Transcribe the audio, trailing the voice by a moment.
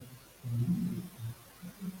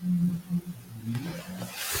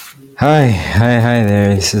Hi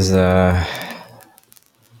there. This is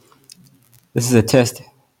a test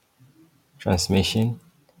transmission,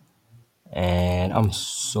 and I'm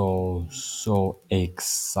so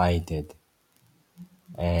excited.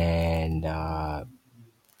 And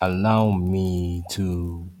allow me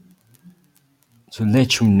to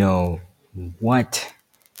let you know what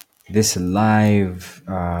this live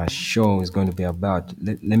show is going to be about.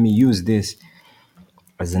 Let me use this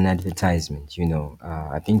as an advertisement.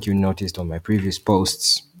 I think you noticed on my previous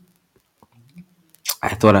posts, I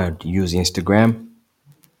thought I'd use Instagram.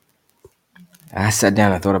 I sat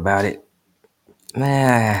down, I thought about it.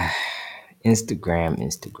 Ah, Instagram.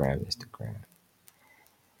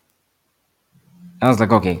 I was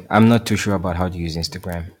like, okay, I'm not too sure about how to use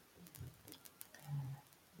Instagram.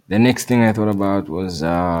 The next thing I thought about was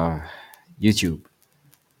YouTube.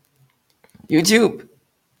 YouTube.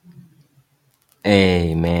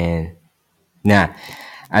 Hey man, nah,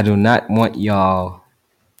 I do not want y'all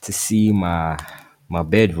to see my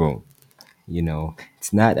bedroom.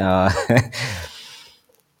 It's not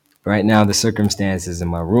right now. The circumstances in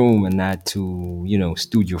my room are not too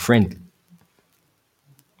studio friendly.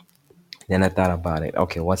 Then I thought about it.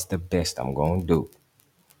 Okay, what's the best I'm gonna do?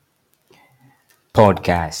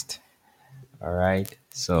 Podcast. All right.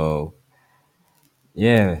 So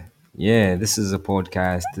yeah, yeah, this is a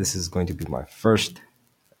podcast. This is going to be my first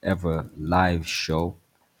ever live show,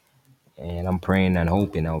 and I'm praying and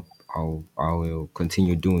hoping I will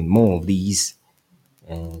continue doing more of these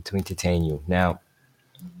and to entertain you. Now,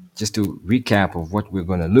 just to recap of what we're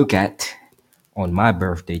going to look at on my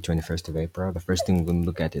birthday, 21st of April, the first thing we're going to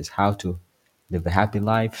look at is how to live a happy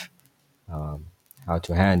life, how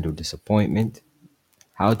to handle disappointment,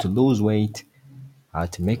 how to lose weight, how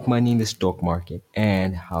to make money in the stock market,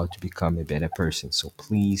 and how to become a better person. So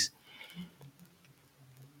please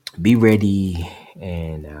be ready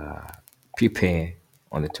and prepare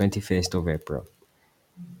on the 21st of April.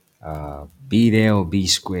 Be there or be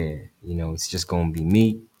square. It's just going to be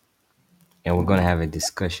me, and we're going to have a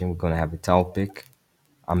discussion. We're going to have a topic.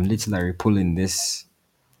 I'm literally pulling this,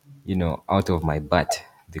 out of my butt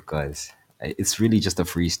because it's really just a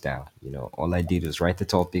freestyle. All I did was write the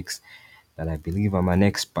topics that I believe I'm an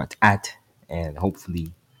expert at, and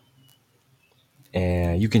hopefully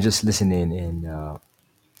you can just listen in and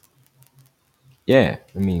yeah,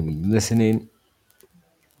 I mean, listen in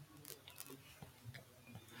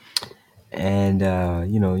and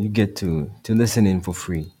you get to listen in for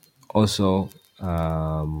free. Also,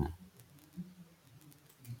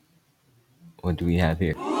 what do we have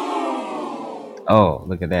here? Oh,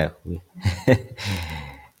 look at that.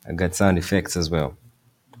 I got sound effects as well.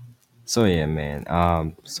 So yeah, man.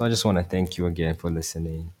 So I just want to thank you again for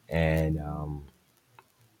listening, and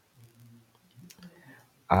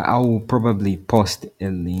I will probably post a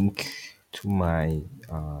link to my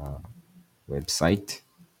website.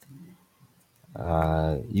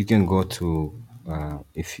 You can go to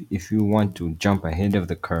if you want to jump ahead of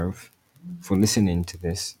the curve for listening to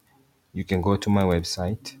this, you can go to my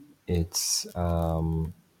website. It's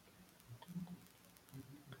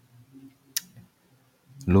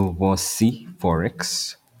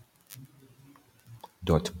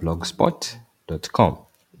lubosiforex.blogspot.com.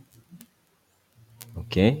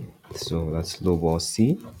 Okay, so that's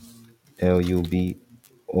Lubosi, Lubosi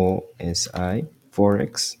Forex,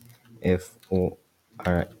 Forex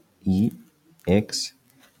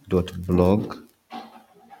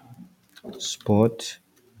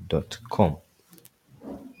 .blogspot.com.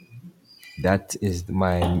 That is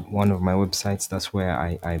my one of my websites. That's where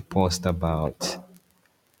I post about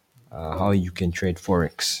how you can trade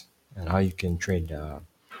forex and how you can trade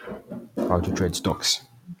how to trade stocks.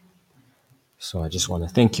 So I just want to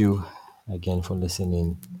thank you again for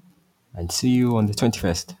listening and see you on the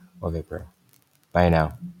 21st of April. Bye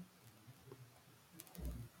now.